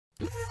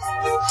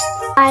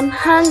I'm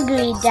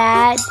hungry,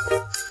 Dad.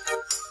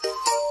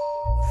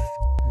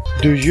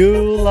 Do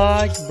you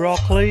like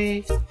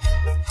broccoli?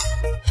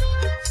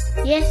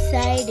 Yes,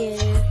 I do.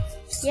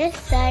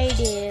 Yes, I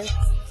do.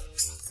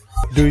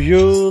 Do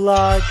you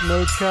like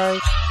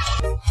milkshake?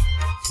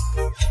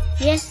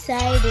 Yes,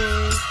 I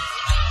do.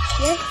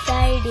 Yes,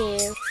 I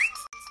do.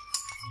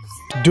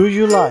 Do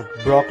you like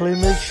broccoli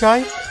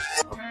milkshake?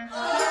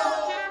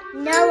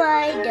 No,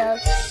 I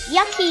don't.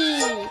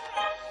 Yucky!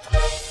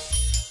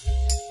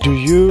 Do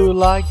you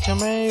like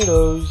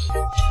tomatoes?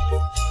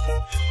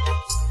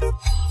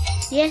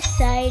 Yes,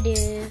 I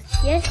do.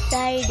 Yes,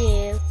 I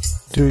do.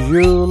 Do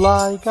you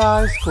like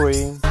ice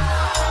cream?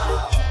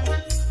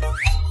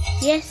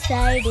 Yes,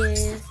 I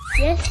do.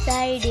 Yes,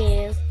 I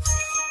do.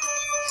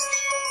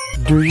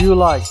 Do you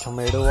like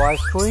tomato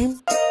ice cream?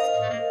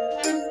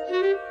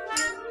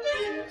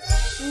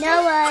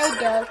 No, I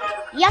don't.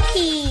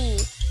 Yucky!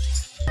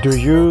 Do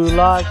you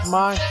like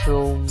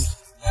mushrooms?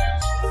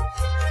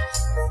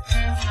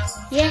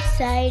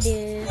 Yes, I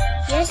do.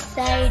 Yes,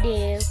 I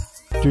do.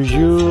 Do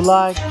you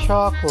like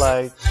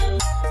chocolate?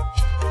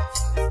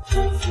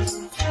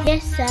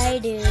 Yes, I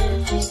do.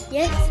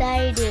 Yes,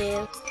 I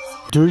do.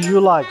 Do you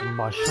like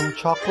mushroom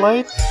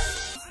chocolate?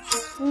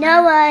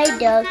 No, I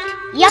don't.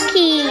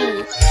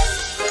 Yucky!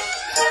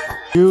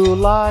 Do you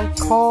like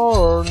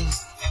corn?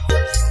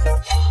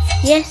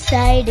 Yes,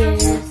 I do.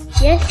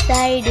 Yes,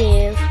 I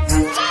do.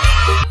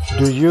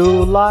 Do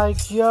you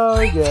like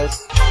yogurt?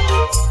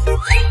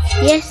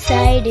 Yes,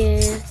 I do.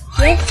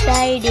 Yes,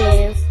 I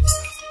do.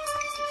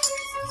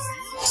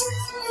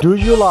 Do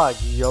you like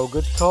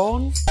yogurt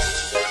cone?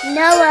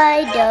 No,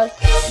 I don't.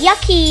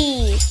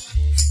 Yucky!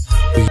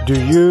 Do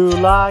you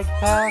like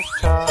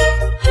pasta?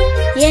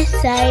 Yes,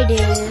 I do.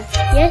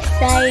 Yes,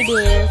 I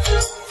do.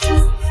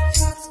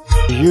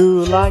 Do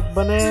you like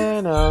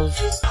bananas?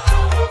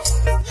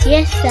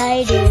 Yes,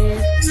 I do.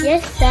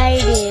 Yes, I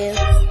do.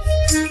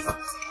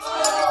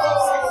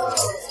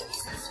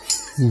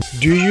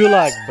 Do you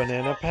like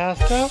banana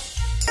pasta?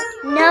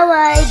 No,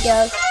 I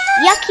don't.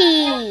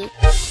 Yucky!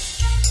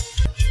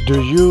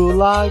 Do you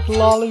like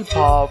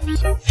lollipops?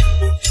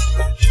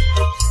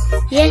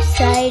 Yes,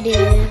 I do.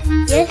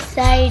 Yes,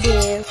 I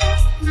do.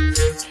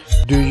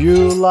 Do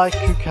you like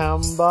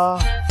cucumber?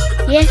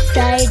 Yes,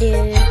 I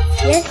do.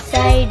 Yes,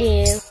 I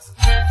do.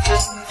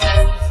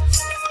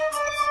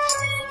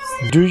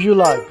 Do you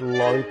like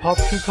lollipop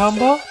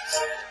cucumber?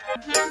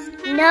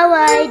 No,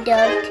 I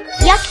don't.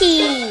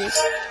 Yucky!